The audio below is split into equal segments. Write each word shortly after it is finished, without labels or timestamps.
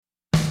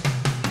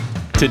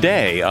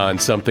Today on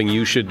Something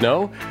You Should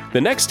Know,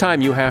 the next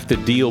time you have to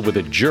deal with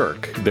a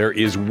jerk, there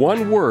is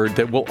one word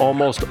that will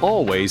almost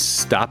always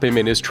stop him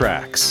in his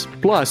tracks.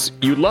 Plus,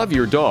 you love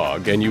your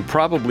dog, and you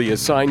probably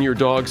assign your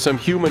dog some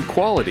human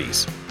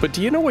qualities. But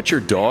do you know what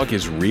your dog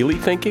is really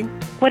thinking?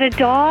 What a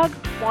dog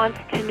wants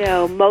to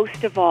know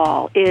most of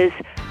all is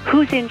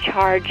who's in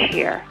charge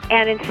here.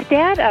 And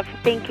instead of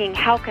thinking,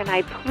 how can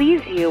I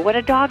please you, what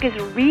a dog is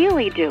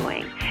really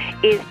doing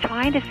is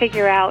trying to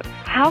figure out,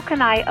 how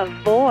can I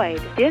avoid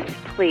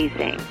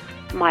displeasing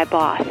my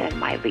boss and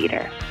my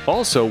leader?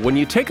 Also, when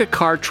you take a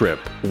car trip,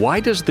 why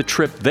does the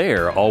trip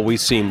there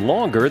always seem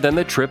longer than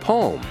the trip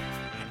home?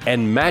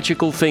 And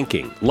magical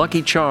thinking,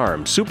 lucky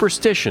charms,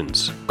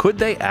 superstitions, could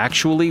they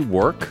actually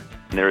work?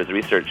 There is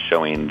research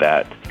showing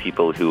that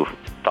people who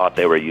thought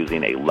they were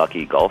using a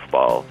lucky golf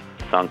ball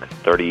sunk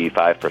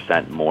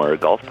 35% more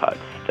golf putts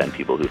than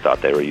people who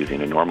thought they were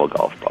using a normal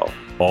golf ball.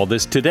 All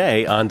this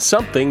today on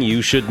Something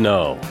You Should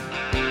Know.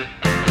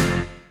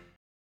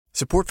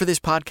 Support for this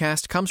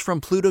podcast comes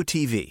from Pluto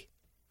TV.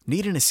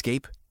 Need an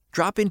escape?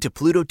 Drop into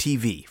Pluto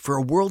TV for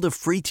a world of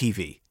free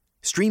TV.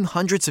 Stream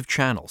hundreds of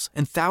channels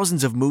and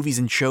thousands of movies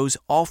and shows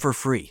all for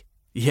free.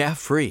 Yeah,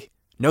 free.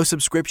 No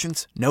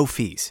subscriptions, no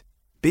fees.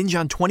 Binge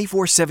on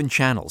 24/7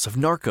 channels of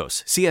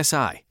Narcos,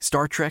 CSI,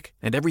 Star Trek,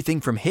 and everything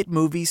from hit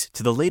movies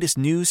to the latest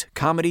news,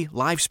 comedy,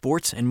 live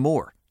sports, and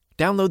more.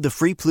 Download the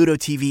free Pluto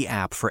TV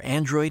app for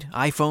Android,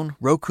 iPhone,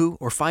 Roku,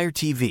 or Fire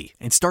TV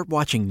and start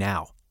watching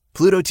now.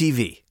 Pluto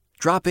TV.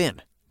 Drop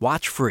in.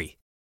 Watch free.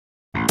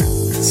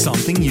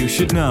 Something you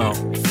should know.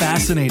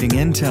 Fascinating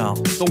intel,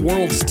 the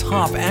world's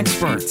top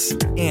experts,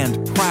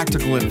 and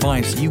practical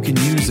advice you can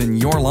use in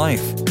your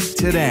life.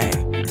 Today,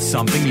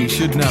 Something You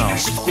Should Know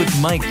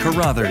with Mike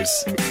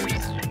Carruthers.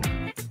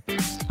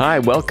 Hi,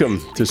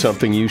 welcome to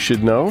Something You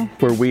Should Know,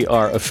 where we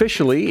are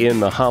officially in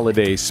the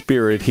holiday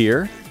spirit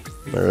here.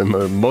 Or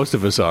most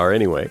of us are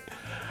anyway.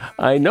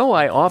 I know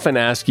I often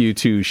ask you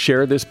to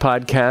share this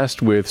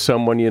podcast with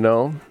someone you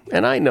know,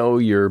 and I know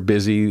you're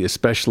busy,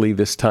 especially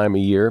this time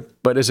of year,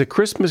 but as a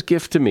Christmas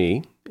gift to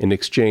me, in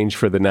exchange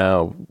for the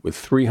now with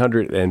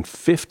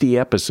 350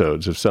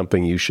 episodes of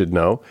Something You Should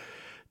Know,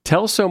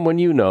 tell someone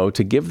you know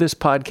to give this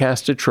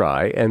podcast a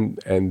try, and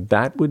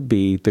that would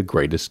be the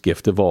greatest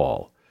gift of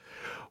all.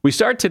 We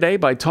start today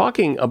by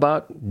talking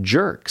about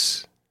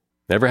jerks.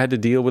 Never had to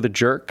deal with a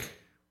jerk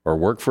or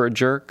work for a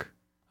jerk?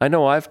 I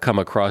know I've come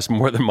across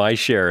more than my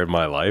share in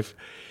my life.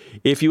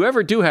 If you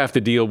ever do have to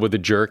deal with a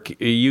jerk,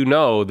 you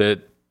know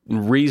that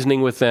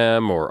reasoning with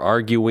them or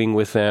arguing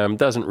with them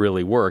doesn't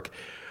really work.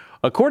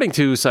 According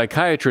to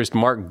psychiatrist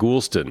Mark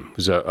Goulston,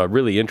 who's a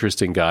really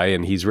interesting guy,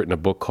 and he's written a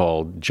book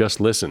called Just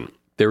Listen,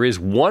 there is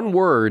one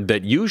word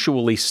that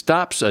usually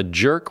stops a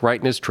jerk right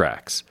in his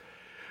tracks.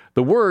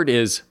 The word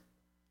is,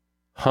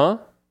 huh?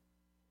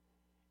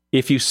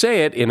 If you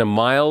say it in a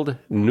mild,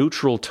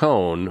 neutral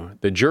tone,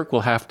 the jerk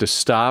will have to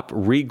stop,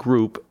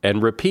 regroup,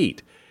 and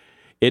repeat.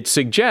 It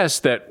suggests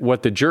that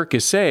what the jerk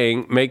is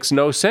saying makes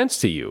no sense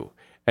to you,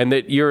 and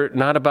that you're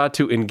not about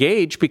to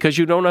engage because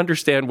you don't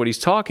understand what he's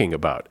talking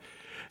about.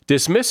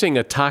 Dismissing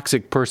a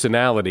toxic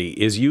personality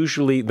is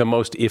usually the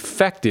most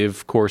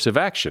effective course of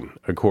action,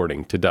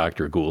 according to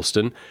Dr.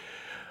 Goulston.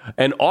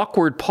 An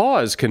awkward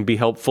pause can be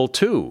helpful,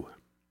 too.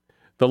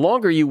 The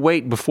longer you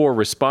wait before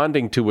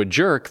responding to a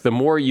jerk, the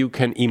more you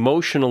can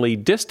emotionally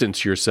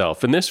distance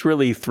yourself, and this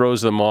really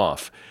throws them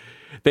off.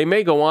 They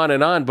may go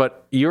on,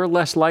 but you're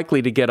less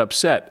likely to get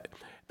upset.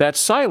 That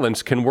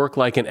silence can work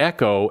like an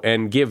echo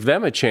and give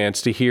them a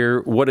chance to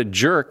hear what a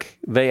jerk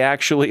they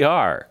actually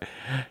are.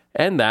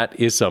 And that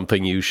is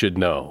something you should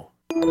know.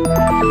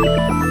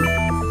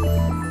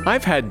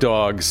 I've had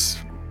dogs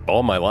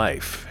all my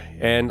life.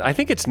 And I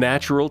think it's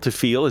natural to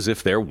feel as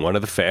if they're one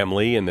of the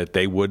family and that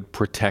they would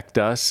protect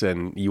us.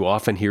 And you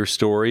often hear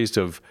stories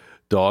of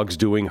dogs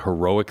doing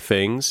heroic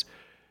things.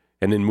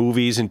 And in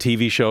movies and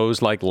TV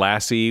shows like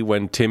Lassie,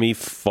 when Timmy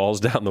falls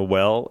down the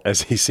well,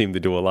 as he seemed to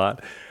do a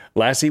lot,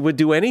 Lassie would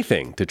do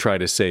anything to try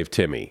to save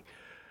Timmy.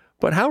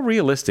 But how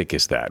realistic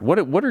is that? What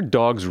are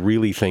dogs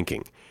really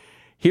thinking?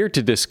 Here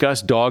to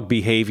discuss dog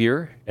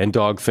behavior and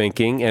dog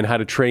thinking and how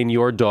to train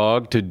your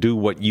dog to do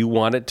what you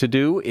want it to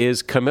do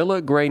is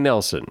Camilla Gray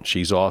Nelson.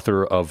 She's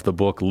author of the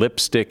book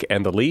Lipstick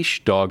and the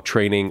Leash, Dog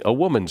Training a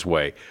Woman's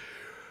Way.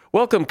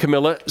 Welcome,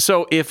 Camilla.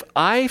 So if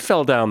I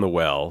fell down the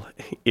well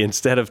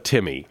instead of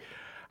Timmy,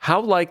 how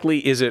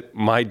likely is it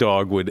my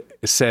dog would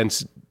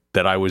sense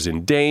that I was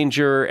in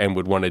danger and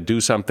would want to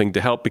do something to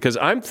help? Because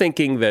I'm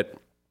thinking that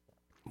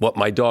what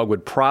my dog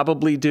would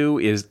probably do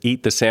is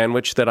eat the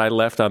sandwich that I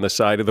left on the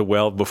side of the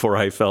well before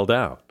I fell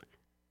down.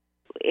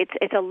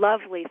 It's a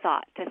lovely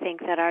thought to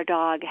think that our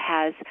dog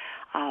has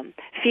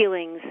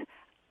feelings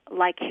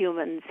like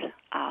humans,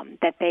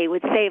 that they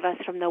would save us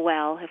from the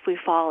well if we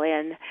fall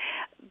in.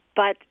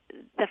 But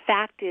the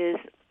fact is,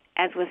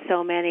 as with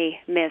so many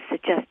myths,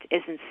 it just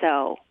isn't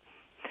so.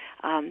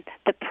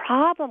 The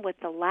problem with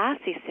the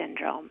Lassie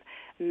syndrome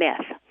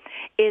myth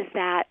is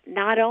that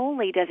not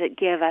only does it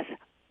give us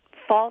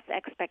false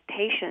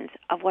expectations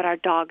of what our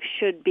dog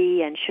should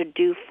be and should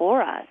do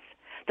for us,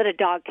 that a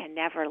dog can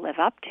never live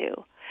up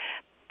to.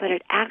 But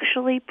it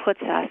actually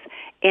puts us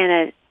in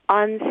an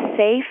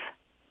unsafe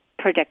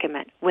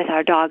predicament with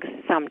our dogs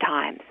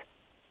sometimes,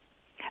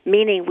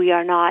 meaning we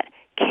are not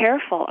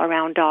careful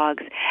around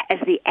dogs as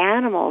the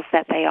animals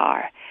that they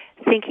are,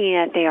 thinking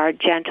that they are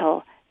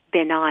gentle,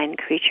 benign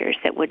creatures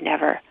that would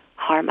never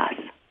harm us.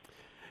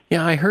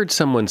 Yeah, I heard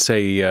someone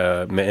say,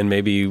 and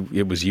maybe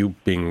it was you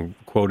being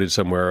quoted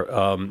somewhere,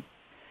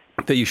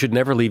 that you should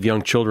never leave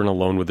young children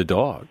alone with a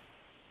dog.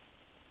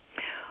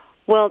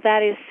 Well,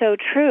 that is so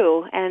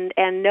true, and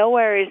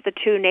nowhere is the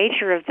true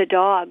nature of the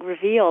dog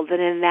revealed than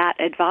in that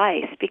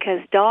advice, because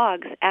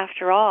dogs,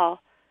 after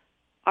all,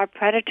 are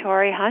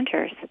predatory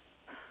hunters.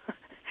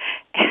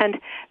 And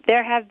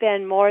there have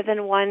been more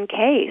than one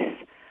case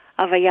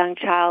of a young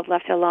child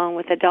left alone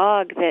with a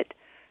dog that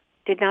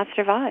did not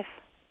survive.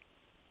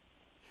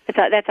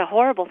 That's a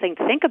horrible thing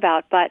to think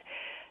about, but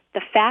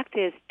the fact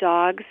is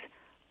dogs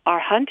are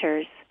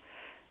hunters,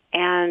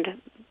 and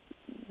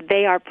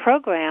they are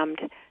programmed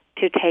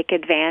to take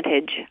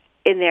advantage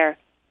in their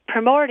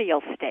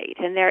primordial state,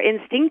 in their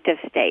instinctive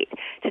state,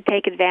 to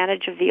take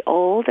advantage of the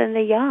old and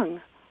the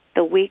young,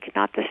 the weak,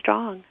 not the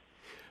strong.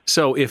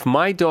 So if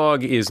my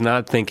dog is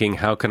not thinking,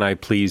 how can I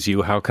please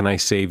you, how can I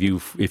save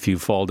you if you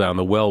fall down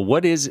the well,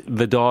 what is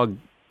the dog,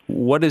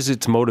 what is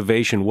its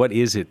motivation, what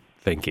is it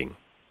thinking?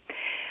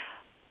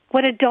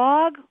 What a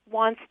dog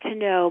wants to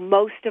know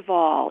most of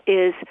all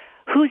is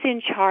who's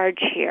in charge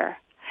here.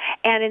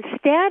 And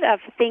instead of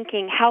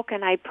thinking, how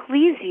can I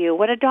please you,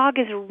 what a dog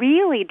is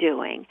really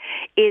doing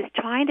is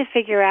trying to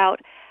figure out,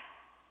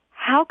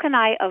 how can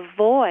I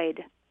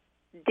avoid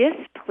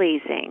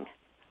displeasing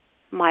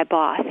my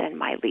boss and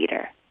my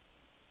leader?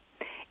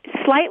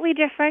 Slightly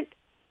different,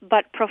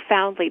 but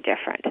profoundly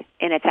different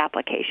in its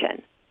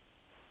application.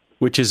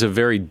 Which is a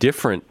very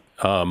different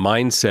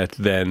mindset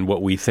than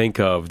what we think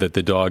of, that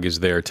the dog is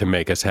there to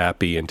make us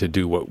happy and to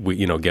do what we,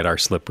 get our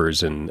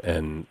slippers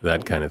and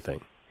that kind of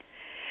thing.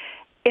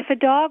 If a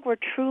dog were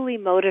truly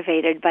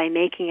motivated by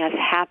making us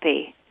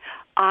happy,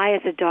 I,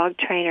 as a dog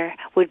trainer,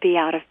 would be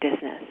out of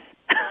business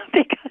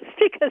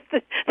because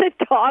the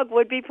dog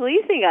would be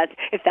pleasing us.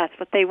 If that's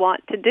what they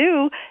want to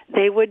do,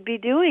 they would be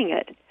doing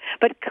it.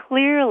 But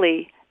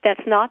clearly,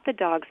 that's not the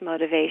dog's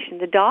motivation.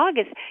 The dog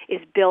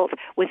is built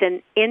with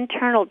an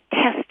internal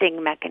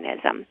testing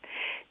mechanism,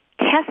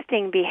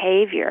 testing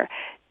behavior,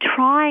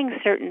 trying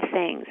certain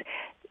things.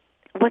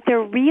 What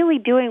they're really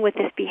doing with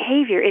this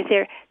behavior is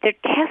they're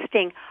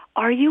testing,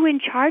 are you in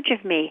charge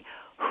of me?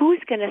 Who's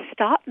going to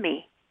stop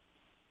me?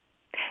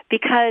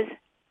 Because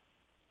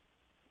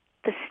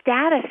the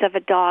status of a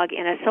dog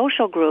in a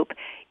social group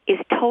is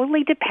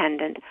totally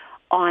dependent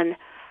on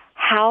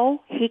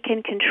how he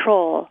can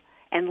control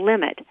and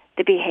limit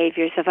the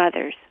behaviors of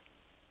others.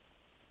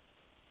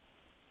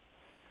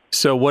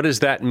 So what does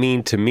that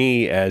mean to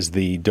me as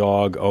the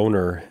dog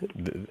owner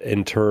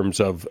in terms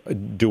of,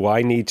 do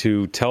I need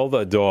to tell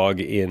the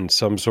dog in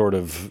some sort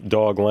of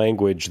dog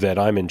language that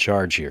I'm in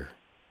charge here?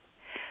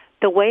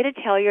 The way to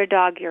tell your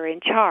dog you're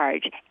in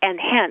charge, and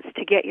hence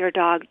to get your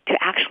dog to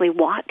actually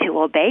want to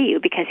obey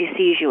you because he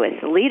sees you as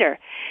the leader,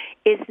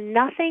 is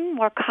nothing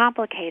more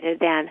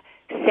complicated than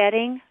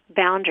setting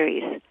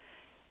boundaries,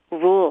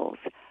 rules,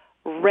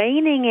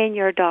 reining in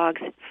your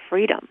dog's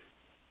freedom.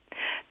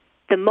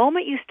 The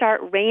moment you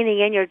start reining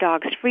in your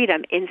dog's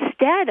freedom,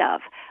 instead of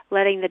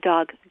letting the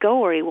dog go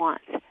where he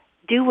wants,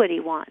 do what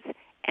he wants,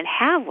 and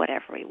have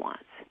whatever he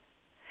wants,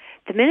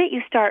 the minute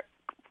you start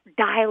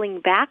dialing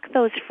back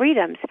those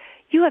freedoms,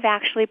 you have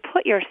actually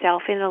put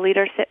yourself in a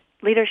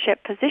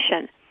leadership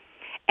position.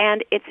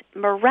 And it's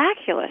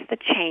miraculous, the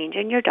change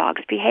in your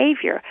dog's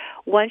behavior,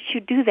 once you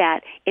do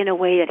that in a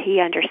way that he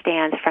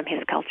understands from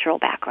his cultural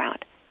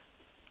background.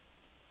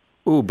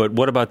 Ooh, but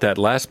what about that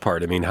last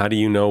part? I mean, how do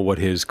you know what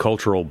his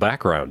cultural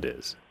background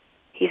is?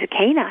 He's a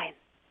canine.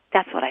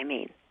 That's what I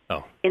mean.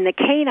 Oh. In the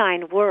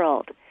canine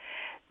world,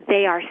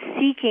 they are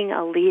seeking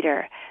a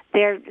leader.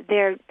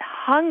 They're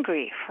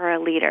hungry for a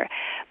leader.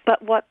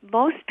 But what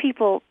most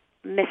people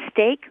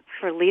mistake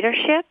for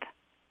leadership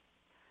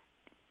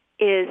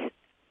is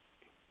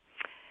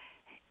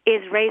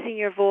raising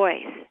your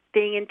voice,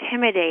 being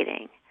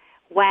intimidating,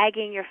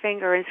 wagging your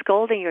finger and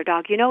scolding your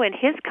dog. In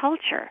his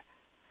culture,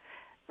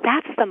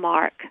 that's the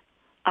mark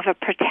of a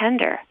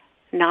pretender,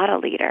 not a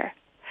leader.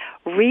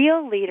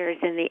 Real leaders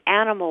in the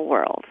animal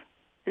world,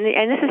 and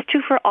this is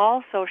true for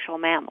all social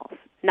mammals,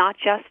 not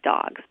just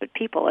dogs, but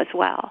people as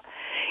well.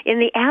 In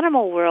the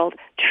animal world,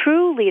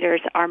 true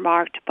leaders are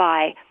marked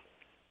by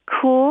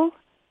cool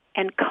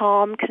and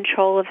calm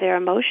control of their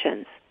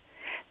emotions.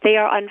 They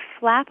are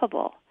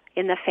unflappable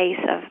in the face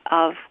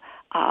of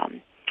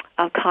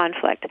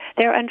conflict.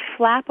 They're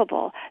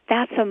unflappable.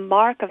 That's a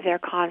mark of their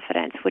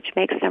confidence, which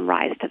makes them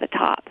rise to the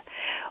top.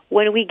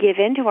 When we give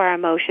in to our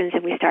emotions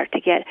and we start to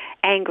get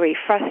angry,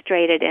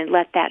 frustrated, and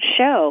let that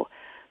show,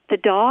 the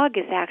dog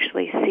is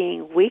actually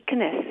seeing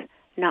weakness,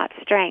 not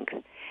strength.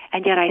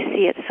 And yet I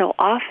see it so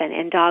often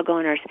in dog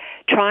owners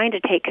trying to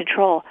take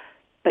control,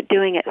 but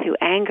doing it through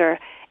anger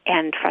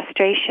and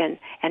frustration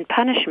and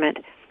punishment,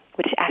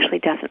 which actually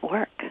doesn't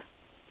work.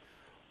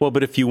 Well,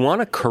 but if you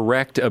want to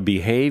correct a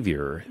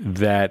behavior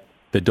that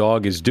the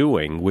dog is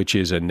doing, which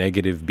is a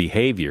negative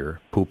behavior,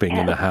 pooping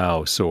in the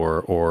house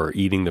or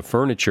eating the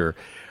furniture,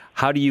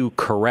 how do you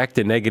correct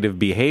a negative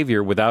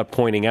behavior without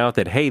pointing out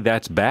that, hey,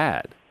 that's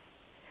bad?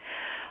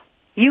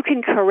 You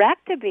can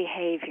correct a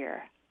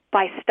behavior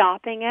by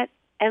stopping it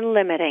and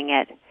limiting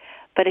it.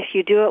 But if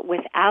you do it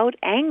without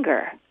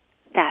anger,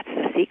 that's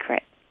the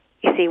secret.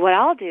 You see, what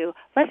I'll do,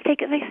 let's say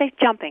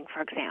jumping,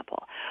 for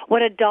example.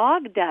 What a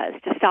dog does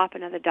to stop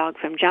another dog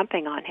from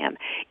jumping on him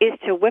is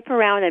to whip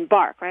around and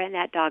bark right in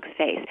that dog's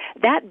face.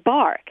 That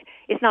bark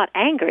is not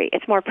angry,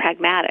 it's more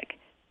pragmatic.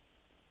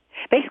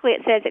 Basically,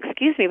 it says,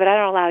 excuse me, but I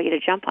don't allow you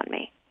to jump on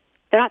me.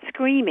 They're not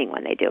screaming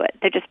when they do it.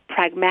 They're just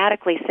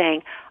pragmatically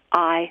saying,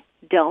 I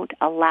don't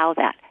allow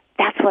that.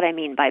 That's what I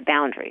mean by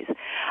boundaries.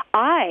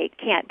 I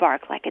can't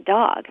bark like a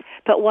dog,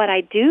 but what I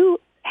do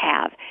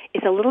have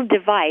is a little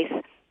device,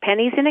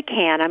 pennies in a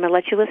can. I'm going to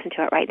let you listen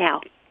to it right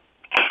now.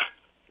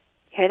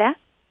 Hear that?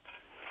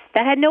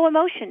 That had no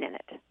emotion in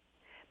it,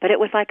 but it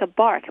was like a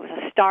bark. It was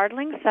a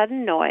startling,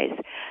 sudden noise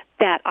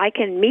that I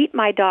can meet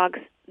my dog's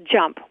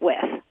jump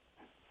with,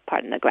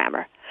 pardon the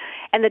grammar,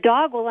 and the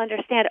dog will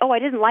understand, oh, I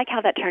didn't like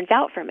how that turns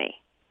out for me.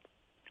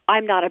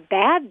 I'm not a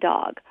bad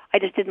dog. I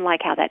just didn't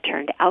like how that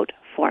turned out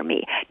for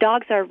me.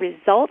 Dogs are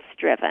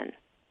results-driven,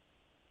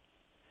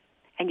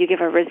 and you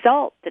give a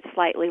result that's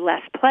slightly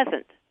less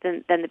pleasant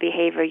than the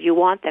behavior you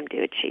want them to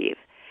achieve,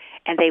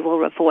 and they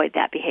will avoid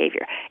that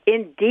behavior.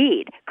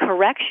 Indeed,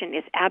 correction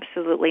is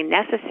absolutely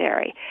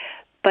necessary,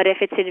 but if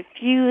it's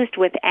infused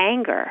with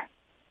anger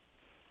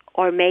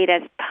or made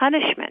as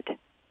punishment,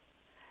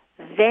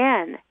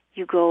 then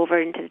you go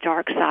over into the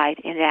dark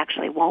side, and it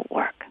actually won't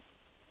work.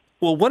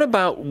 Well, what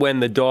about when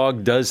the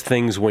dog does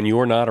things when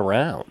you're not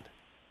around?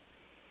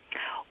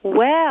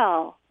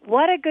 Well,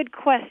 what a good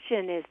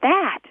question is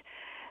that.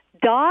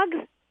 Dogs,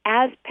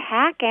 as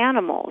pack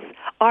animals,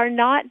 are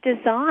not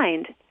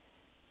designed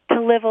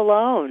to live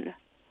alone.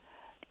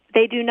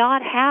 They do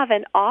not have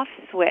an off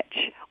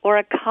switch or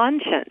a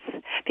conscience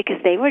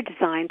because they were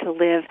designed to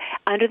live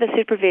under the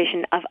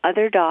supervision of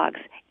other dogs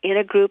in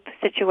a group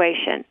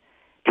situation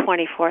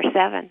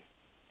 24/7.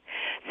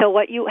 So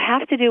what you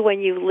have to do when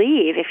you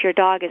leave, if your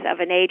dog is of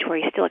an age where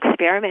he's still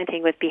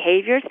experimenting with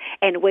behaviors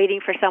and waiting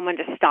for someone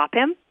to stop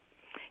him,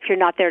 if you're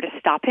not there to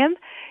stop him,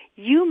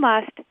 you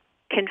must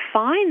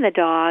confine the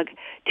dog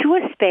to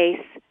a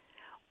space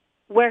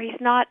where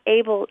he's not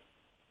able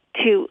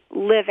to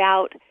live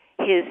out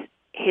his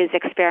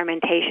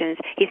experimentations.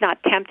 He's not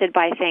tempted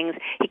by things.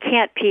 He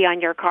can't pee on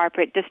your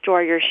carpet, destroy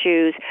your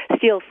shoes,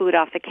 steal food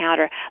off the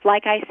counter.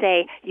 Like I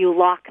say, you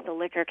lock the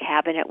liquor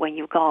cabinet when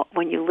you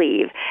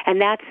leave. And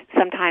that's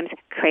sometimes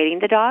crating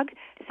the dog,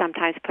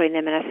 sometimes putting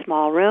them in a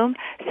small room,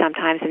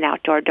 sometimes an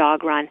outdoor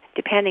dog run,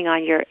 depending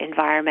on your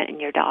environment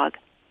and your dog.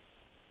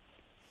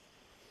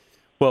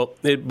 Well,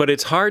 but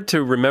it's hard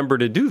to remember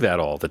to do that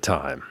all the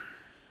time.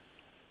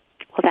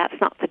 Well, that's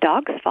not the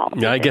dog's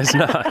fault. I guess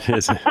not,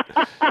 is it?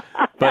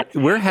 But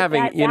we're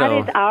having, that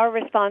is our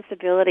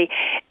responsibility.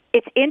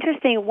 It's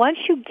interesting, once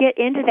you get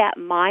into that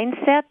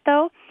mindset,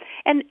 though,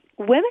 and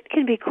women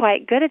can be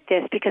quite good at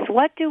this, because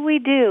what do we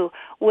do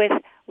with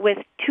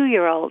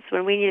 2-year-olds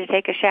when we need to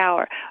take a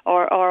shower,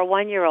 or a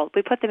 1-year-old?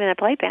 We put them in a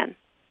playpen.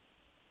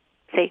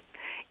 See,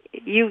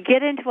 you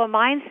get into a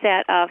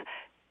mindset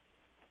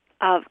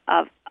of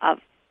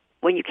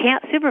when you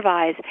can't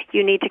supervise,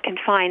 you need to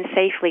confine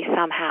safely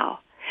somehow.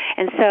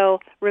 And so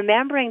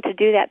remembering to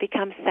do that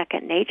becomes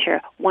second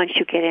nature once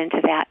you get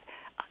into that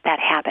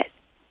habit.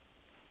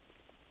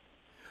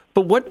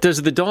 But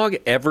does the dog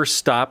ever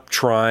stop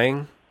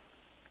trying?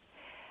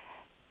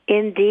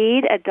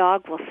 Indeed, a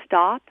dog will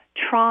stop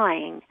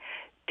trying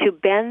to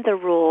bend the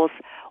rules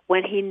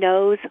when he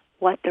knows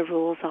what the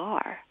rules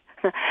are.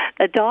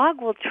 The dog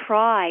will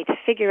try to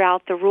figure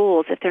out the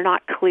rules if they're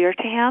not clear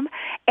to him,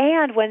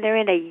 and when they're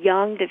in a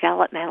young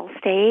developmental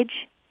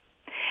stage.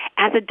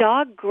 As a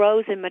dog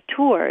grows and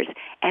matures,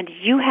 and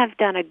you have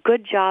done a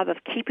good job of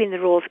keeping the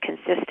rules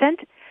consistent,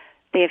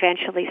 they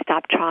eventually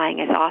stop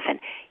trying as often.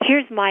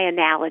 Here's my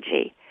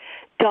analogy.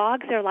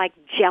 Dogs are like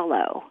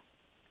Jell-O,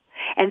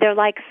 and they're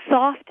like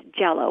soft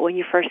Jell-O when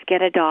you first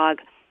get a dog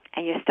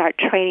and you start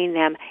training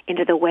them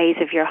into the ways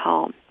of your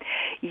home.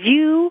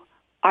 You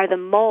are the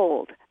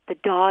mold. The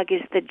dog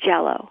is the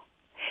Jell-O.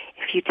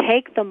 If you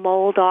take the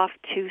mold off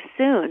too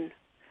soon,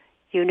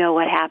 you know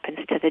what happens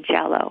to the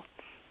Jell-O.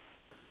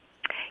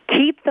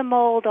 Keep the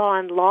mold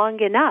on long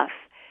enough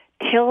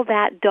till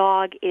that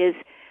dog is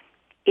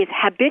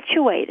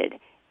habituated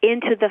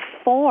into the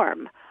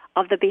form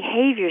of the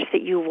behaviors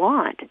that you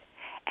want,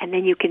 and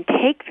then you can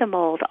take the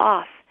mold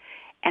off,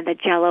 and the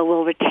Jell-O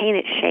will retain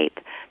its shape.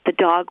 The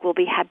dog will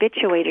be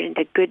habituated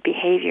into good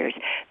behaviors.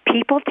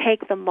 People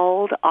take the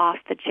mold off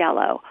the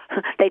Jell-O.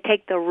 They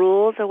take the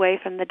rules away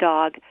from the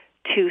dog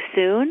too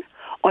soon,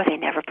 or they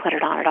never put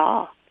it on at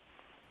all.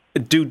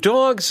 Do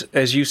dogs,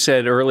 as you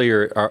said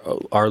earlier,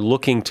 are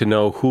looking to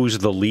know who's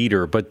the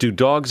leader, but do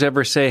dogs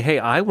ever say, hey,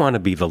 I want to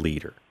be the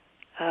leader?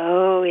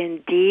 Oh,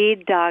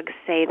 indeed, dogs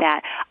say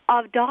that.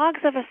 of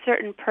dogs of a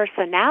certain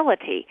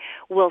personality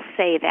will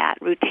say that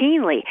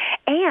routinely.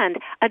 And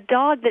a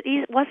dog that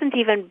wasn't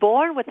even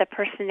born with a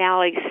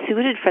personality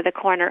suited for the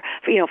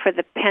for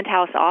the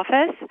penthouse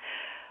office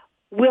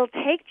will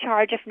take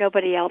charge if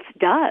nobody else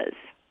does.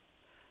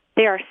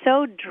 They are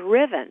so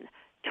driven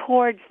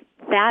towards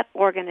that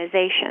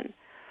organization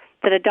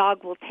that a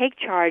dog will take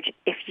charge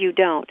if you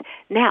don't.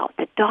 Now,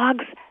 the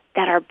dogs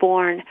that are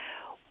born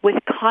with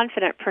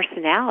confident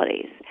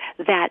personalities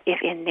that,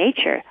 if in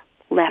nature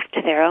left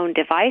to their own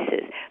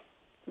devices,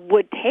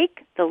 would take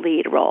the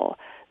lead role,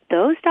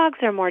 those dogs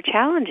are more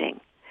challenging.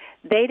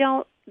 They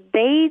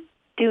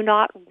do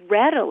not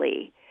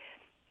readily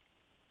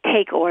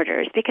take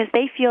orders because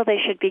they feel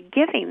they should be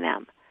giving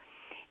them.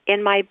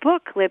 In my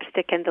book,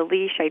 Lipstick and the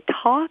Leash, I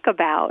talk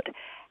about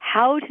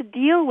how to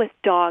deal with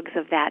dogs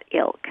of that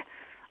ilk,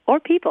 or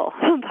people,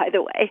 by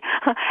the way.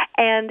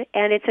 And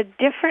it's a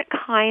different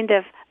kind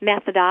of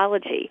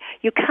methodology.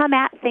 You come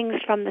at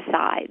things from the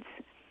sides.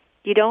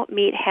 You don't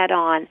meet head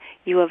on.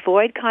 You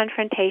avoid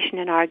confrontation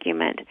and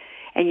argument,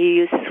 and you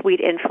use sweet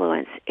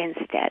influence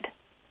instead.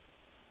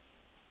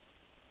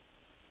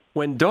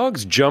 When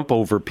dogs jump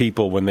over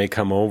people when they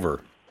come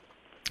over,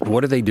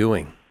 what are they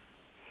doing?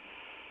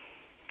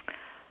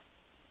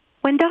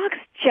 When dogs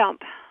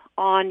jump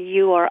on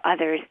you or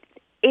others,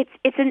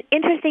 it's an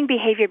interesting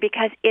behavior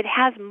because it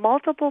has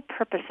multiple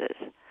purposes.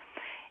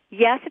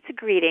 Yes, it's a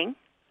greeting.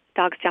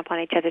 Dogs jump on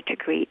each other to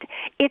greet.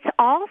 It's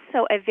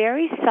also a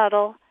very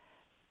subtle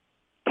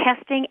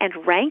testing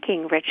and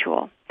ranking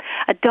ritual.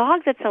 A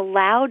dog that's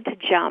allowed to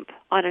jump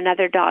on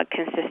another dog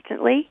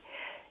consistently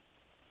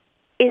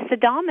is the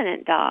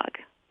dominant dog.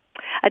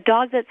 A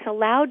dog that's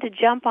allowed to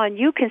jump on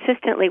you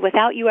consistently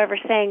without you ever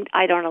saying,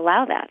 I don't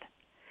allow that,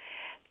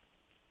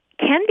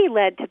 can be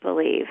led to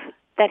believe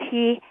that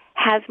he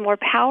has more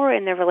power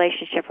in the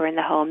relationship or in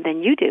the home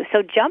than you do.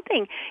 So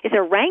jumping is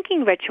a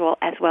ranking ritual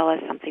as well as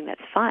something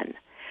that's fun.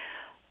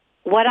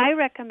 What I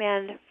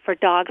recommend for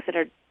dogs that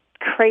are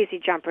crazy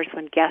jumpers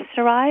when guests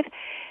arrive,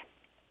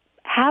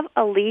 have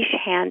a leash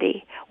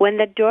handy. When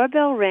the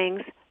doorbell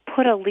rings,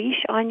 put a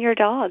leash on your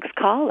dog's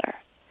collar.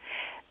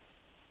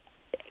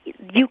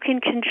 You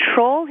can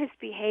control his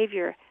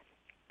behavior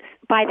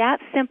by that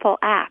simple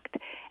act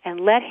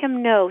and let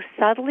him know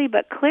subtly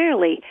but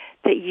clearly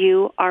that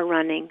you are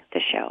running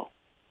the show.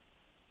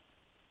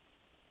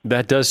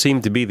 That does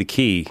seem to be the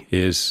key,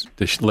 is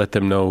to let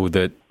them know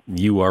that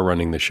you are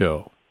running the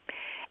show.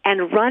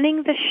 And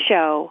running the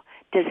show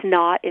does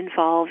not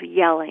involve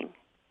yelling.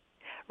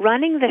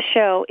 Running the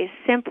show is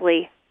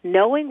simply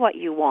knowing what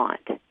you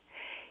want,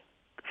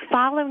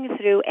 following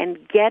through and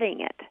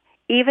getting it,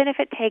 even if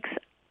it takes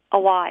a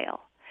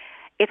while.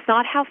 It's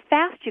not how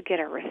fast you get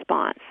a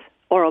response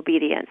or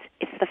obedience.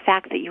 It's the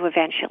fact that you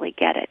eventually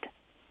get it.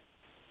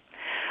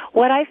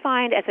 What I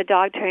find as a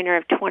dog trainer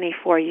of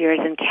 24 years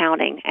and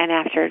counting, and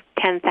after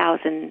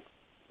 10,000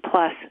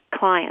 plus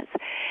clients,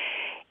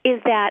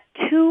 is that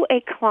to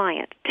a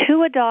client,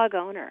 to a dog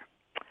owner,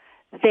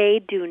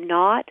 they do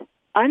not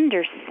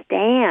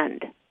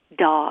understand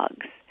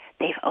dogs.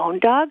 They've owned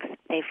dogs,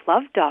 they've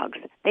loved dogs,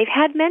 they've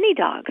had many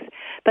dogs,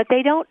 but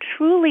they don't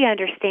truly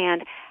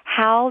understand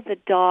how the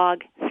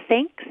dog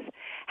thinks,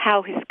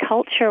 how his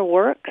culture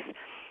works,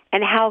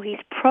 and how he's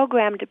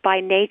programmed by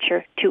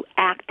nature to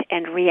act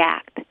and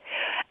react.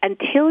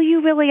 Until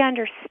you really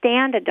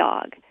understand a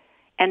dog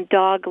and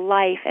dog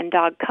life and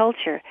dog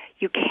culture,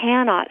 you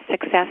cannot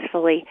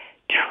successfully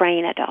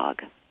train a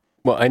dog.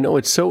 Well, I know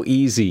it's so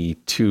easy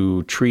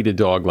to treat a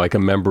dog like a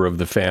member of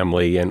the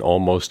family and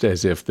almost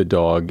as if the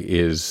dog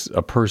is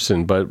a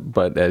person.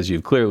 But as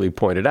you've clearly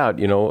pointed out,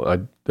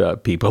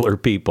 people are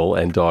people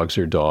and dogs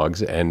are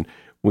dogs, and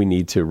we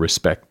need to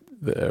respect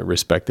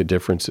the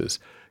differences.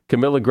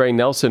 Camilla Gray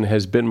Nelson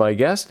has been my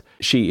guest.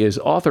 She is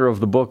author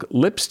of the book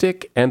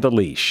Lipstick and the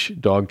Leash,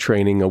 Dog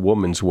Training a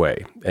Woman's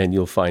Way, and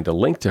you'll find a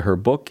link to her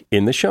book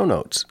in the show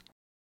notes.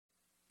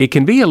 It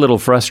can be a little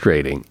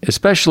frustrating,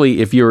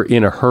 especially if you're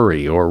in a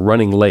hurry or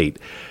running late,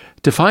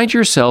 to find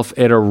yourself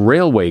at a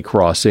railway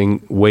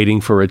crossing waiting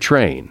for a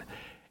train.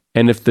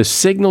 And if the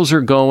signals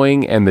are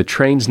going and the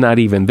train's not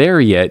even there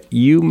yet,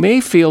 you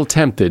may feel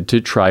tempted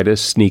to try to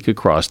sneak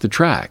across the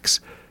tracks.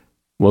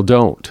 Well,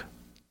 don't.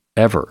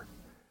 Ever.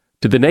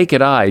 To the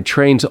naked eye,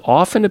 trains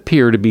often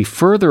appear to be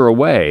further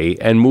away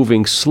and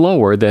moving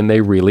slower than they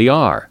really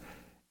are.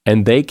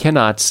 And they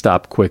cannot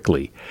stop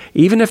quickly.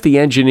 Even if the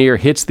engineer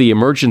hits the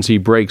emergency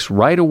brakes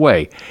right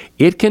away,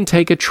 it can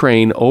take a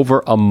train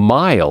over a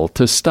mile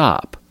to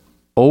stop.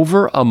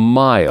 Over a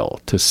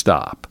mile to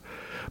stop.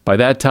 By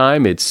that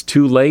time, it's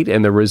too late,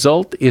 and the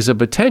result is a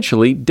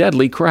potentially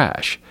deadly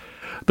crash.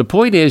 The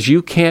point is,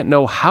 you can't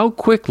know how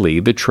quickly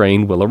the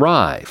train will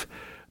arrive.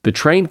 The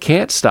train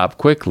can't stop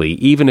quickly,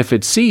 even if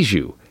it sees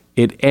you.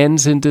 It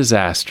ends in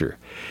disaster.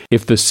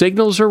 If the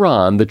signals are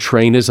on, the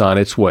train is on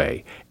its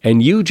way,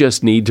 and you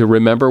just need to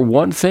remember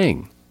one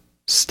thing: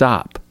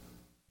 stop.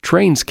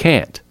 Trains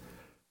can't.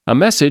 A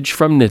message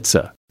from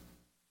NHTSA.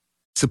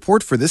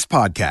 Support for this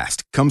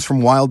podcast comes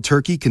from Wild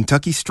Turkey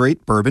Kentucky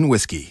Straight Bourbon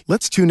Whiskey.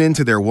 Let's tune in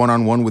to their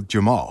one-on-one with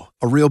Jamal,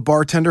 a real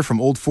bartender from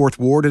Old Fourth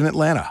Ward in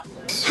Atlanta.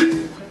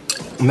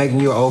 I'm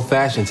making you an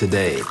old-fashioned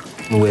today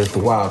with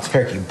Wild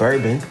Turkey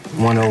Bourbon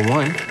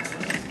 101.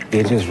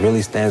 It just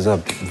really stands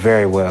up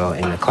very well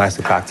in a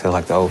classic cocktail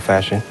like the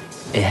old-fashioned.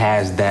 It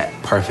has that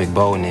perfect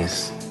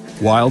boldness.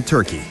 Wild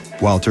Turkey.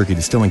 Wild Turkey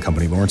Distilling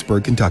Company,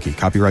 Lawrenceburg, Kentucky.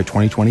 Copyright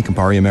 2020,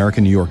 Campari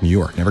American, New York, New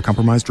York. Never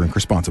compromise, drink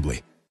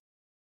responsibly.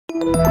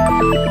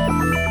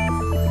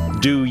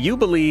 Do you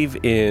believe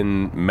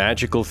in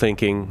magical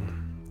thinking?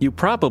 You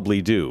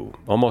probably do.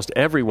 Almost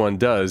everyone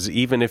does,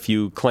 even if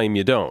you claim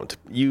you don't.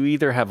 You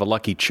either have a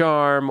lucky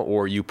charm,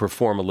 or you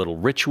perform a little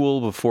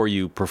ritual before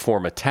you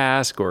perform a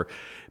task, or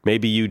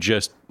maybe you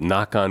just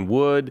knock on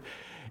wood.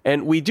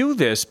 And we do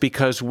this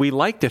because we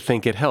like to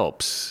think it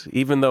helps,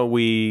 even though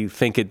we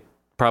think it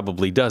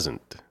probably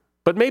doesn't.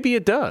 But maybe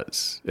it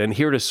does. And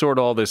here to sort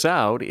all this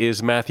out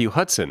is Matthew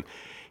Hudson.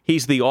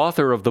 He's the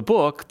author of the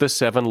book, The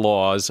 7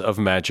 Laws of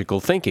Magical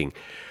Thinking.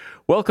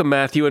 Welcome,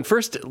 Matthew. And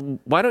first,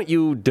 why don't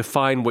you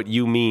define what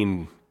you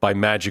mean by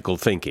magical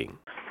thinking?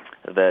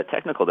 The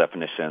technical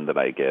definition that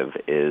I give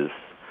is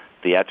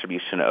the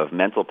attribution of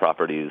mental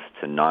properties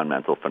to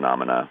non-mental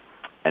phenomena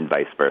and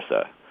vice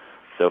versa.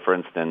 So, for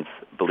instance,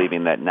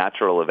 believing that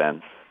natural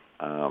events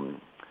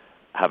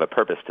have a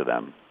purpose to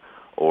them,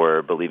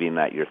 or believing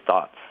that your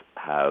thoughts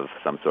have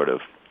some sort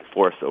of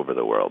force over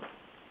the world.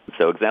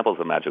 So examples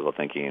of magical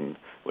thinking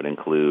would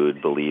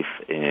include belief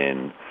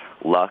in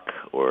luck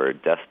or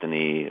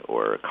destiny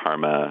or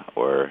karma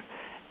or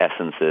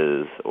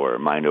essences or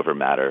mind over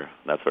matter,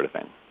 that sort of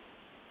thing.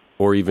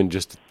 Or even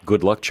just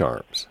good luck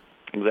charms.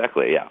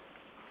 Exactly, yeah.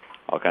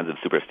 All kinds of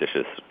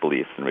superstitious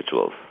beliefs and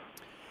rituals.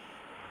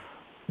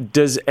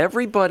 Does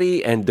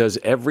everybody and does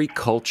every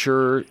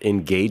culture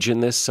engage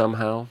in this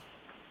somehow?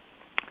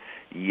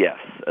 Yes.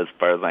 As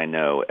far as I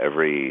know,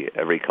 every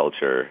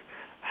culture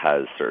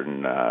has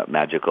certain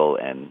magical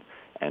and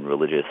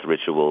religious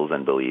rituals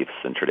and beliefs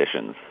and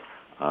traditions.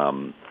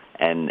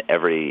 And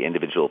every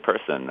individual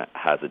person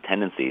has a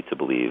tendency to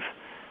believe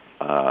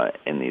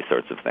in these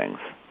sorts of things.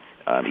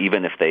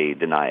 Even if they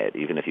deny it,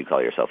 even if you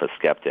call yourself a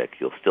skeptic,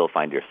 you'll still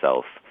find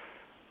yourself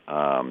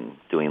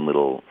doing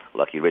little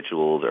lucky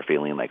rituals or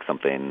feeling like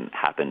something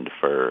happened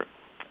for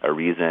a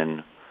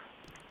reason.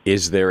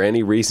 Is there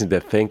any reason to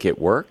think it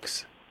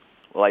works?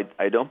 Well,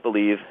 I don't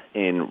believe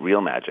in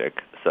real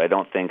magic, so I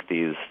don't think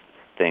these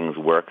things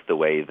work the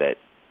way that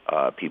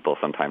people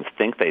sometimes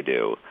think they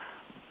do.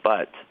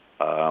 But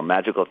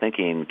magical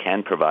thinking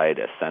can provide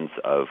a sense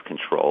of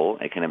control,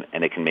 and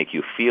it can make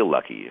you feel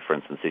lucky. For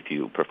instance, if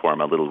you perform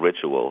a little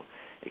ritual,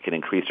 it can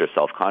increase your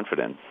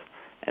self-confidence,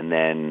 and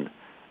then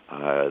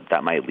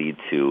that might lead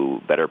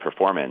to better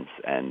performance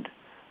and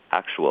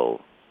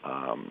actual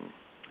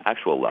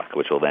luck,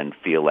 which will then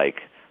feel like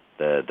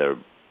the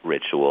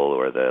ritual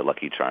or the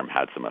lucky charm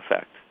had some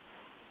effect.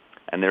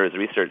 And there is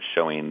research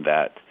showing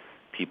that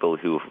people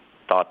who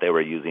thought they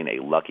were using a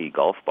lucky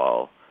golf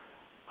ball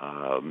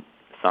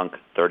sunk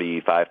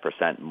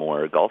 35%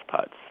 more golf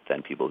putts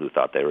than people who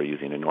thought they were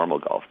using a normal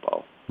golf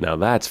ball. Now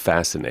that's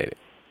fascinating.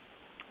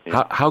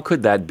 Yeah. How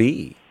could that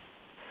be?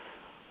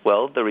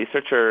 Well, the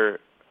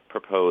researcher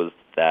proposed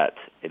that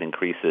it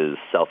increases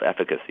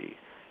self-efficacy.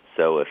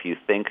 So if you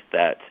think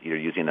that you're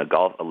using a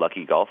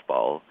lucky golf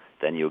ball,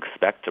 then you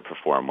expect to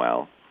perform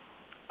well.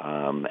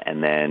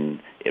 And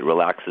then it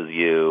relaxes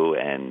you,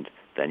 and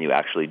then you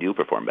actually do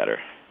perform better.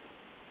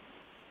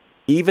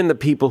 Even the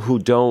people who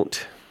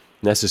don't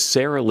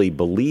necessarily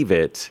believe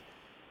it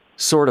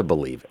sort of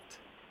believe it.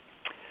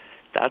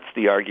 That's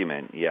the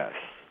argument, yes.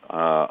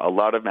 A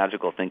lot of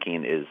magical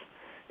thinking is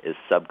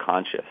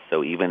subconscious.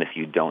 So even if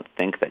you don't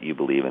think that you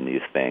believe in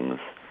these things,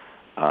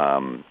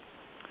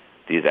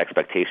 these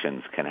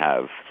expectations can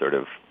have sort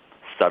of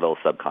subtle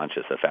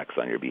subconscious effects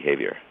on your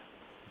behavior.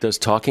 Does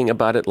talking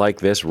about it like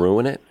this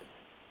ruin it?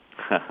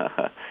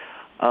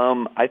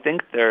 I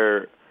think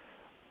there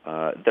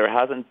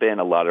hasn't been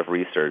a lot of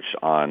research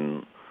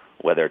on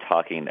whether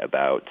talking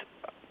about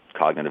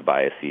cognitive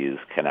biases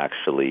can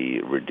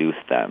actually reduce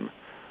them.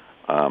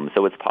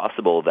 So it's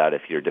possible that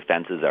if your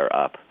defenses are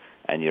up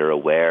and you're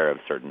aware of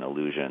certain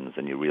illusions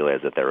and you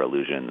realize that they're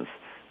illusions,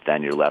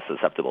 then you're less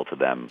susceptible to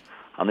them.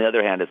 On the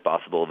other hand, it's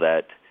possible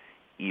that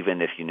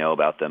even if you know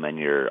about them and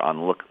you're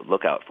on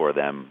lookout for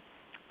them,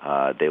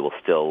 they will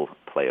still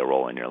play a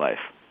role in your life.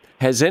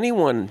 Has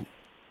anyone,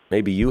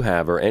 maybe you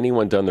have, or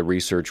anyone done the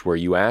research where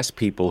you ask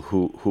people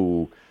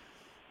who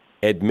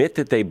admit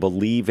that they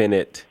believe in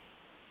it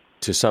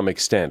to some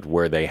extent,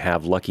 where they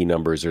have lucky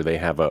numbers or they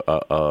have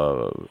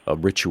a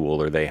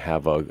ritual or they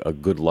have a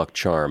good luck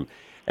charm,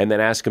 and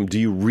then ask them, do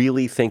you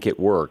really think it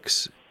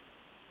works?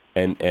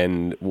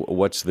 And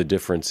what's the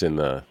difference in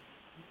the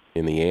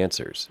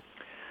answers?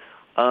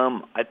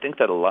 I think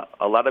that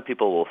a lot of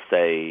people will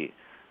say,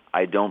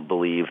 I don't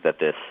believe that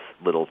this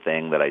little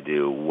thing that I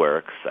do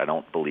works. I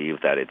don't believe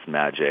that it's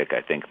magic.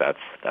 I think that's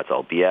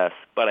all BS,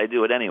 but I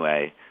do it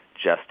anyway,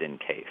 just in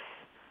case.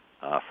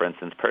 For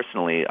instance,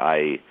 personally,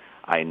 I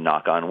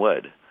knock on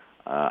wood.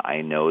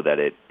 I know that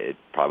it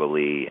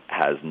probably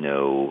has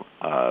no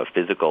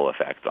physical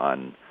effect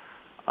on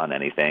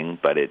anything,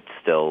 but it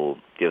still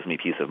gives me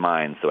peace of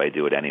mind, so I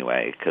do it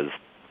anyway because,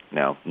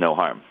 no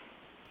harm.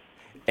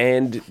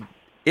 And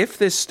if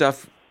this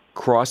stuff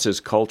crosses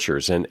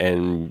cultures,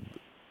 and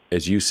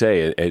as you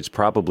say, it's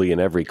probably in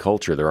every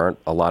culture, there aren't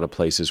a lot of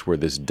places where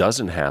this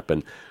doesn't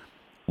happen,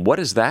 what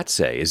does that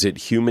say? Is it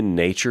human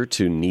nature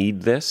to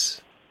need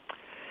this?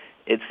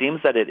 It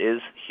seems that it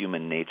is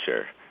human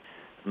nature.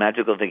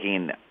 Magical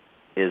thinking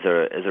is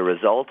a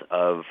result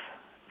of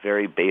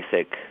very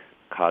basic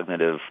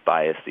cognitive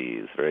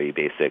biases, very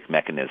basic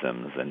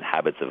mechanisms and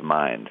habits of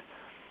mind.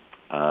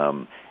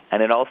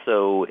 And it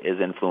also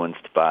is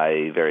influenced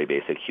by very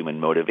basic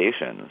human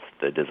motivations,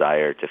 the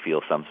desire to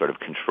feel some sort of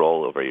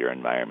control over your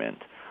environment,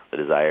 the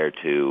desire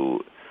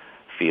to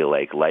feel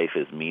like life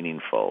is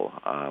meaningful,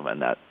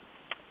 and that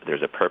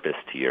there's a purpose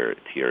to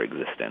your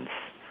existence.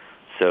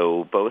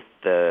 So both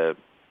the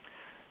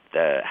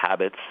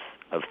habits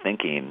of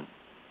thinking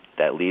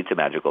that lead to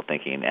magical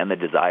thinking and the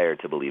desire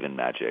to believe in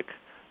magic,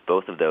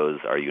 both of those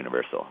are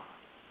universal.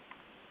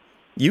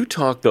 You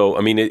talk, though,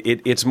 I mean,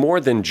 it's more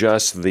than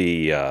just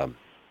the, I've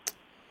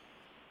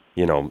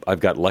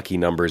got lucky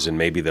numbers and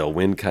maybe they'll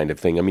win kind of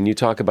thing. I mean, you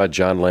talk about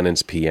John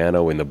Lennon's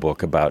piano in the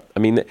book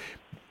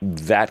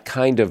that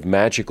kind of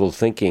magical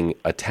thinking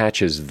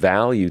attaches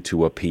value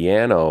to a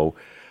piano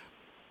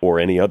or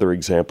any other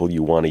example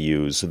you want to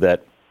use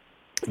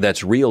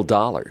that's real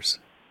dollars.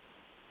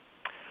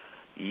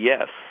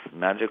 Yes,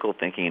 magical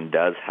thinking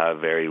does have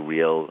very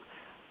real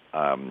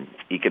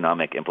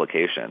economic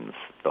implications.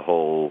 The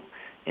whole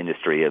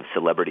industry of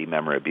celebrity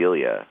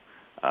memorabilia,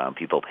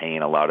 people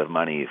paying a lot of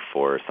money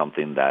for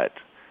something that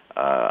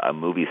a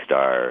movie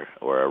star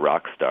or a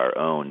rock star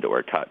owned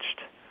or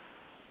touched.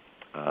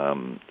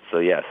 So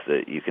yes,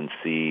 you can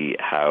see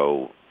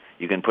how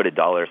you can put a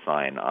dollar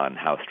sign on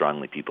how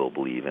strongly people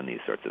believe in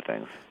these sorts of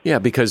things. Yeah,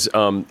 because,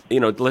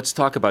 let's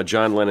talk about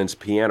John Lennon's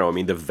piano. I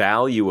mean, the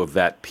value of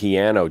that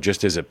piano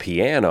just as a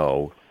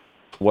piano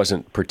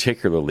wasn't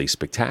particularly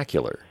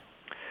spectacular.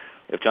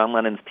 If John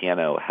Lennon's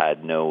piano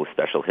had no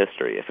special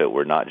history, if it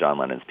were not John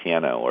Lennon's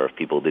piano, or if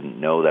people didn't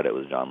know that it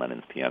was John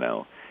Lennon's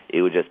piano,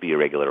 it would just be a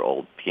regular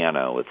old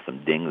piano with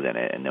some dings in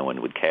it and no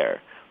one would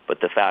care. But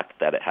the fact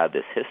that it had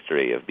this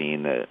history of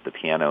being the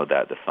piano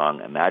that the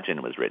song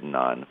Imagine was written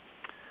on,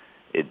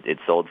 it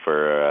sold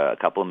for a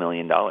couple of $1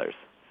 million.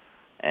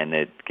 And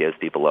it gives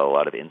people a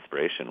lot of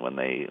inspiration when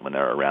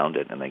they're around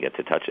it and they get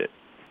to touch it.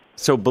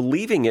 So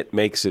believing it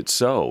makes it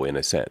so, in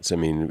a sense. I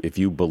mean, if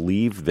you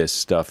believe this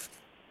stuff,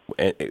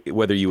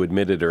 whether you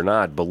admit it or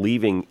not,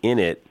 believing in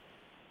it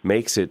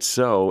makes it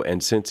so,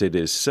 and since it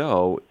is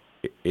so,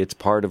 it's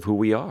part of who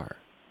we are.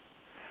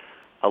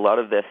 A lot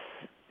of this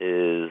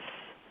is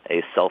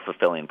a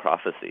self-fulfilling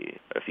prophecy.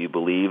 If you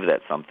believe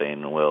that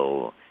something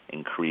will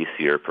increase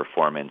your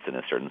performance in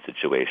a certain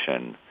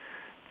situation,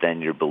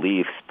 then your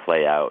beliefs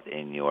play out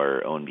in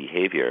your own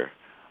behavior,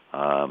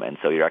 and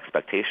so your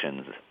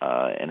expectations,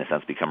 in a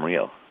sense, become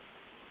real.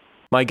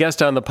 My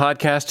guest on the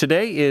podcast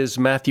today is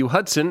Matthew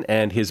Hudson,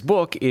 and his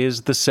book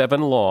is The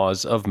 7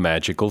 Laws of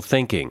Magical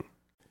Thinking.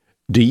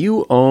 Do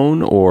you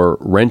own or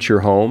rent your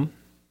home?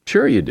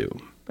 Sure you do.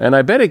 And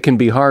I bet it can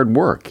be hard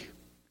work.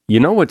 You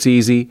know what's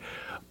easy?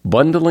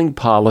 Bundling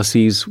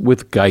policies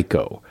with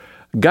Geico.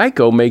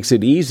 Geico makes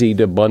it easy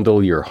to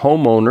bundle your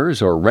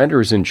homeowner's or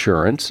renter's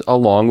insurance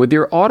along with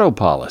your auto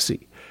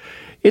policy.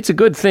 It's a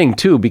good thing,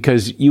 too,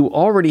 because you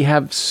already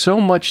have so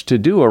much to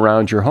do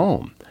around your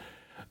home.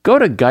 Go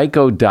to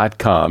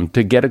geico.com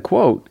to get a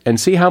quote and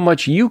see how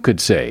much you could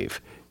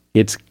save.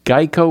 It's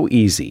Geico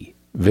Easy.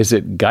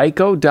 Visit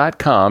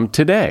geico.com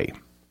today.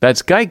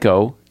 That's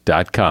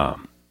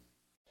geico.com.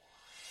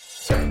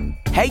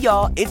 Hey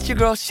y'all, it's your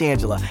girl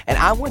Shangela, and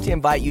I want to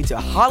invite you to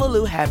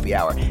Hallelujah Happy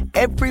Hour.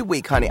 Every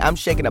week, honey, I'm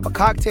shaking up a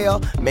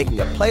cocktail, making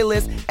a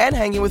playlist, and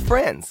hanging with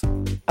friends.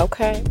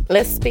 Okay,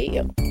 let's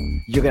spill.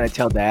 You're gonna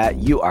tell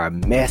Dad you are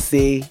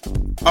messy.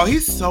 Oh,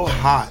 he's so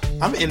hot.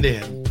 I'm into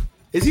him.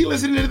 Is he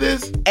listening to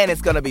this? And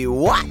it's gonna be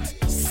what?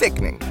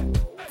 Sickening.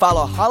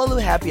 Follow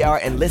Hallelujah Happy Hour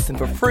and listen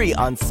for free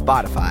on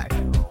Spotify.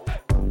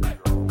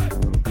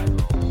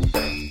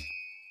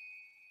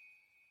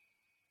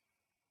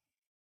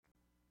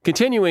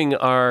 Continuing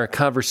our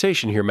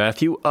conversation here,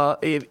 Matthew,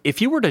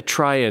 if you were to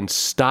try and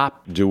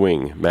stop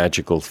doing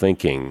magical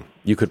thinking,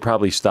 you could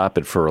probably stop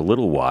it for a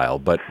little while,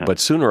 but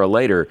sooner or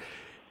later,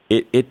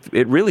 it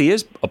really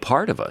is a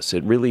part of us.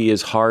 It really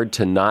is hard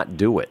to not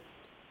do it.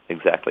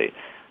 Exactly.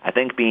 I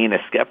think being a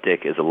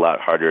skeptic is a lot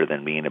harder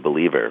than being a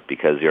believer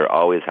because you're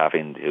always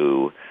having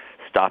to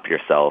stop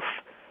yourself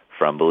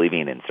from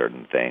believing in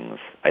certain things.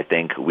 I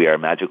think we are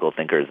magical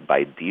thinkers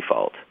by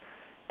default,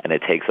 and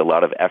it takes a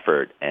lot of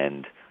effort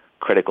and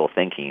critical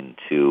thinking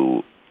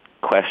to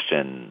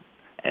question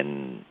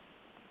and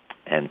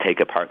take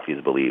apart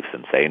these beliefs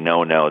and say,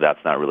 no, that's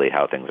not really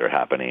how things are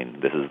happening.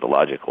 This is the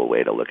logical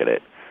way to look at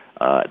it.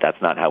 That's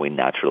not how we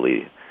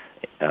naturally,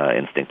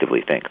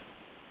 instinctively think.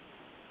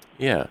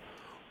 Yeah.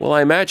 Well,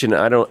 I imagine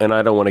I don't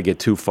want to get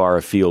too far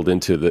afield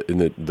into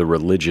the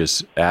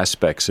religious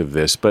aspects of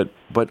this, but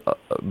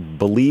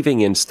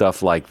believing in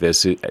stuff like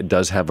this, it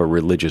does have a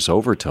religious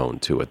overtone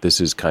to it.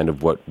 This is kind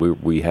of what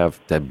we have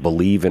to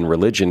believe in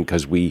religion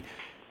because we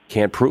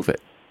can't prove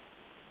it.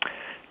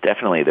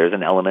 Definitely, there's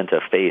an element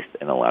of faith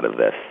in a lot of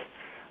this.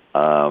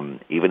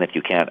 Even if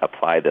you can't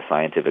apply the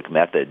scientific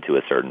method to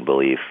a certain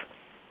belief,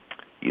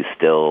 you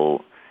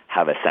still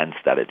have a sense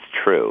that it's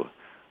true.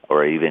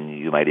 Or even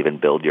you might even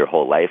build your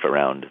whole life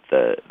around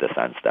the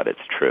sense that it's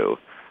true.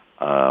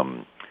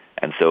 And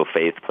so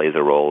faith plays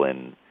a role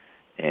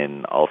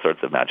in all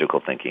sorts of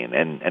magical thinking.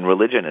 And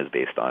religion is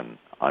based on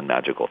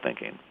magical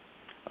thinking.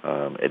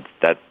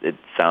 It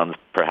sounds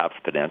perhaps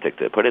pedantic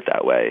to put it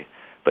that way,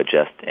 but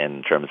just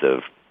in terms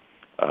of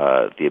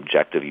the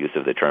objective use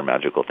of the term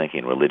magical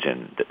thinking,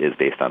 religion is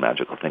based on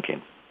magical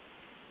thinking.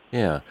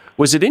 Yeah.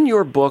 Was it in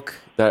your book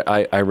that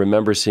I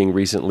remember seeing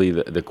recently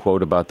the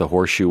quote about the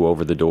horseshoe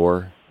over the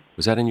door?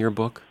 Was that in your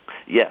book?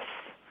 Yes.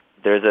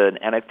 There's an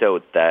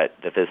anecdote that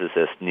the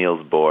physicist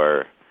Niels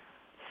Bohr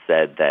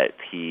said that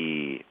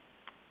he,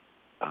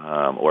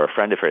 or a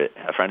friend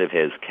of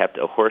his, kept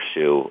a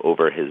horseshoe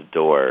over his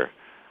door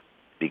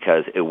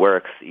because it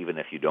works even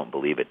if you don't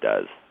believe it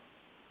does.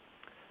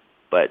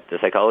 But the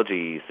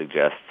psychology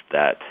suggests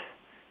that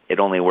it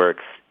only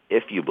works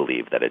if you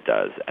believe that it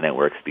does, and it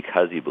works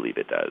because you believe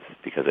it does,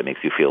 because it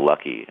makes you feel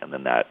lucky, and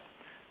then that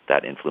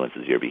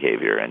influences your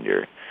behavior and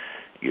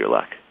your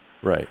luck.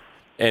 Right.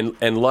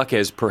 And luck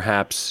is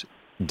perhaps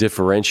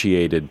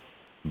differentiated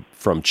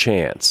from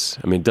chance.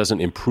 I mean, it doesn't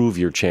improve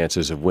your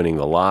chances of winning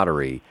the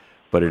lottery,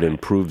 but it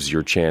improves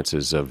your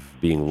chances of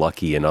being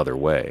lucky in other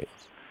ways.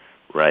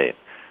 Right.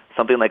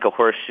 Something like a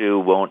horseshoe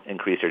won't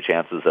increase your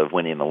chances of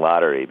winning the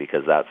lottery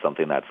because that's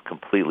something that's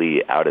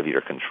completely out of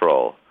your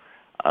control.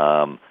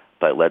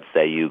 But let's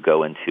say you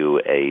go into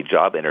a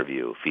job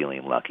interview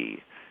feeling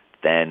lucky,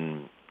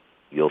 then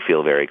you'll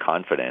feel very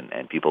confident,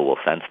 and people will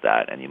sense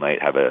that, and you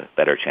might have a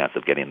better chance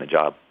of getting the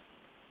job.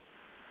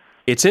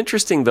 It's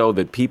interesting, though,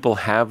 that people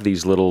have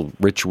these little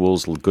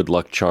rituals, good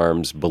luck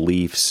charms,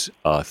 beliefs,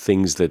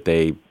 things that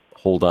they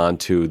hold on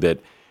to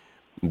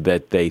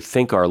that they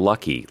think are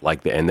lucky,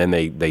 and then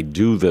they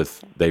do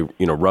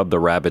rub the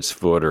rabbit's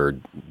foot or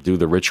do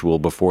the ritual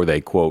before they,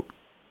 quote,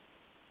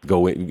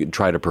 go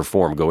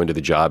into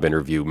the job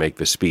interview, make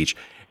the speech.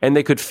 And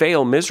they could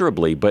fail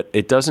miserably, but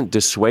it doesn't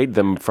dissuade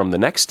them from the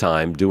next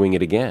time doing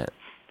it again.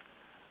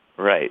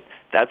 Right.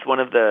 That's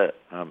one of the...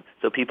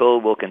 so people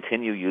will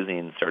continue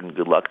using certain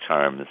good luck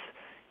charms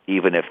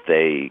even if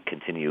they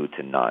continue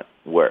to not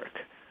work.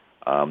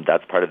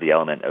 That's part of the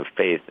element of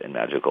faith in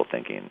magical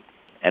thinking.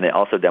 And it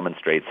also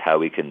demonstrates how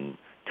we can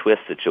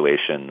twist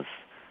situations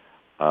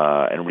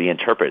and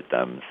reinterpret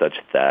them such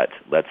that,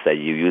 let's say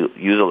you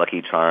use a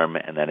lucky charm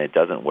and then it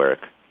doesn't work.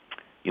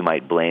 You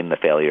might blame the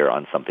failure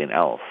on something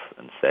else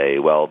and say,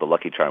 well, the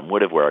lucky charm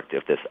would have worked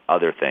if this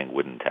other thing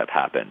wouldn't have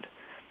happened.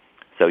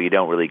 So you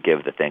don't really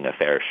give the thing a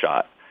fair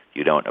shot.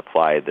 You don't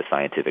apply the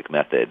scientific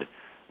method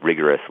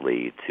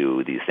rigorously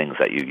to these things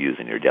that you use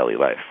in your daily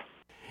life.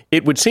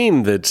 It would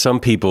seem that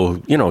some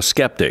people,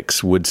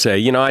 skeptics would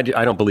say, I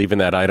don't believe in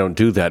that, I don't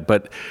do that.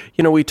 But,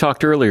 we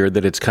talked earlier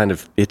that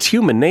it's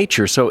human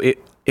nature. So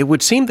it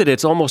would seem that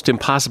it's almost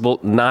impossible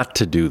not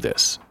to do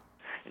this.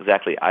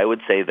 Exactly. I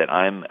would say that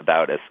I'm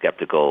about as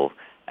skeptical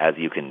as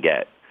you can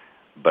get,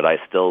 but I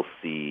still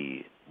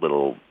see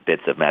little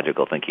bits of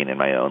magical thinking in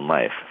my own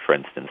life. For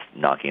instance,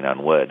 knocking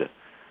on wood,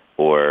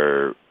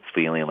 or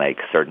feeling like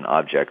certain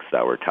objects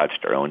that were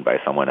touched or owned by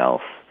someone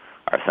else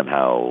are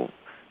somehow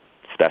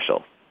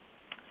special.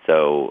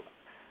 So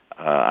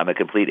I'm a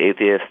complete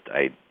atheist.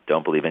 I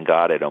don't believe in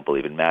God. I don't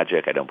believe in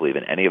magic. I don't believe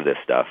in any of this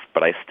stuff,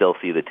 but I still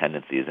see the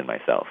tendencies in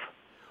myself.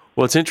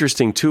 Well, it's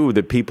interesting, too,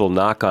 that people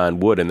knock on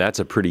wood, and that's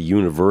a pretty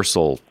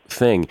universal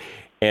thing.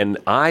 And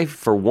I,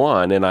 for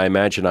one, and I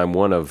imagine I'm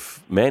one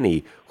of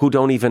many, who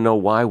don't even know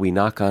why we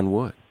knock on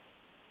wood.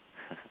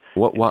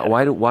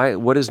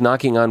 What is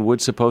knocking on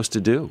wood supposed to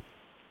do?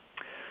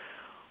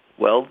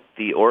 Well,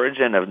 the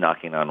origin of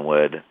knocking on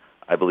wood,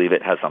 I believe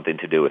it has something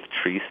to do with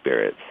tree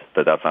spirits,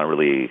 but that's not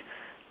really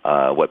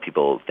what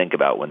people think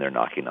about when they're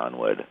knocking on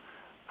wood.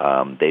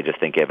 They just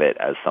think of it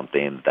as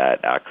something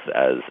that acts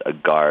as a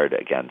guard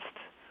against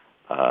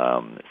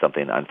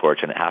something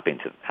unfortunate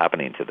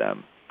happening to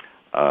them.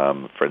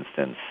 For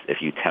instance,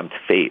 if you tempt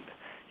fate,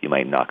 you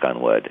might knock on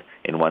wood.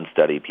 In one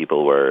study,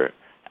 people were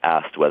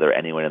asked whether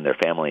anyone in their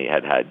family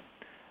had had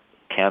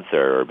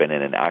cancer or been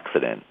in an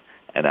accident,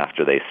 and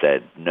after they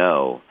said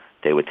no,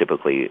 they would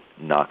typically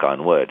knock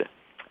on wood,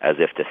 as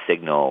if to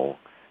signal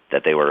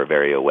that they were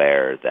very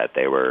aware that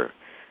they were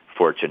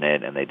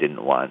fortunate and they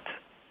didn't want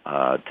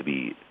to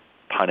be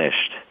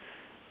punished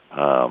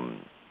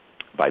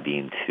by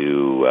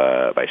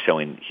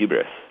showing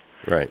hubris.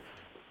 Right.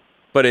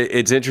 But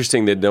it's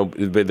interesting that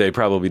they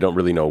probably don't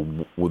really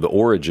know the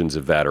origins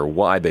of that or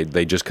why.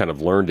 They just kind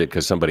of learned it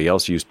because somebody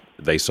else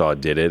they saw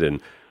did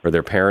it, or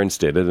their parents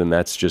did it, and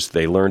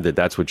they learned that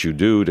that's what you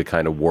do to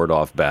kind of ward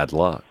off bad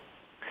luck.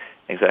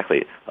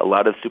 Exactly. A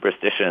lot of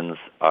superstitions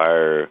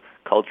are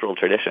cultural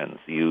traditions.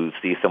 You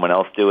see someone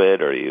else do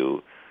it, or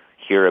you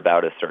hear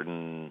about a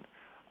certain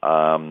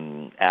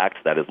act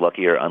that is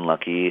lucky or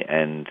unlucky,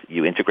 and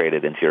you integrate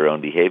it into your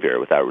own behavior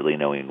without really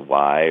knowing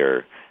why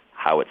or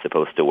how it's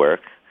supposed to work.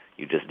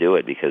 You just do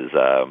it because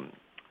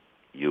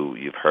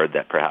you've heard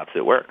that perhaps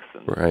it works,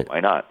 and right.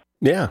 Why not?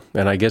 Yeah,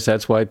 and I guess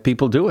that's why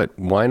people do it.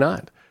 Why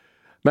not?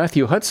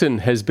 Matthew Hudson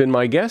has been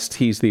my guest.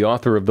 He's the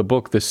author of the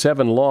book, The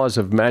 7 Laws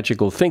of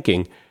Magical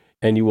Thinking,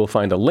 and you will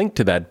find a link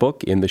to that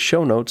book in the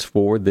show notes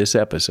for this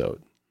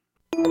episode.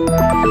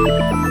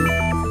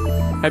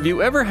 Have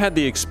you ever had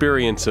the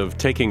experience of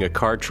taking a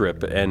car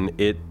trip and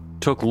it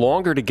took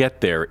longer to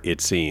get there,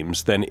 it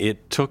seems, than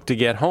it took to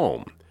get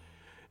home?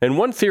 And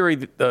one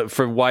theory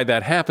for why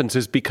that happens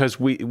is because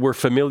we're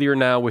familiar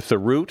now with the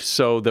route,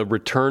 so the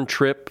return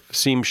trip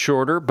seems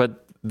shorter,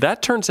 but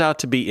that turns out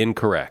to be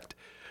incorrect.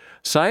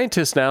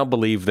 Scientists now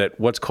believe that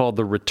what's called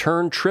the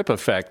return trip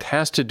effect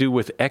has to do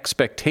with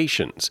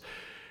expectations.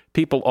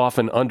 People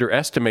often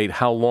underestimate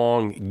how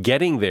long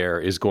getting there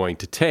is going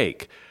to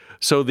take,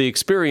 so the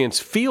experience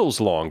feels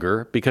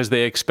longer because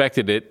they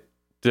expected it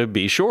to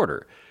be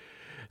shorter.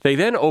 They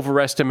then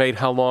overestimate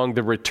how long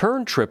the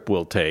return trip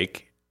will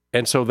take,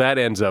 and so that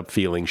ends up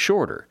feeling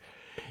shorter.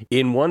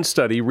 In one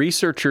study,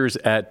 researchers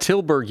at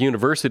Tilburg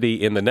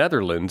University in the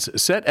Netherlands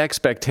set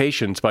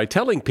expectations by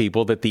telling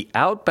people that the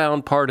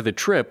outbound part of the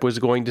trip was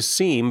going to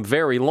seem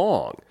very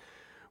long.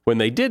 When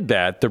they did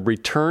that, the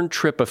return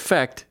trip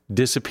effect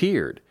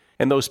disappeared,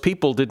 and those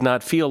people did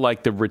not feel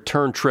like the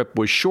return trip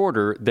was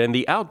shorter than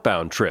the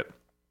outbound trip.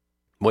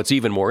 What's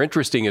even more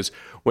interesting is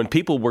when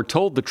people were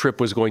told the trip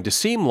was going to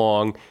seem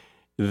long,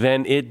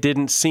 then it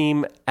didn't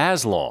seem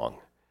as long.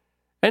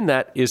 And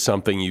that is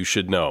something you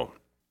should know.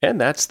 And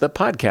that's the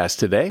podcast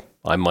today.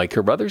 I'm Mike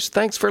Carruthers.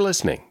 Thanks for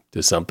listening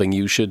to Something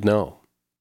You Should Know.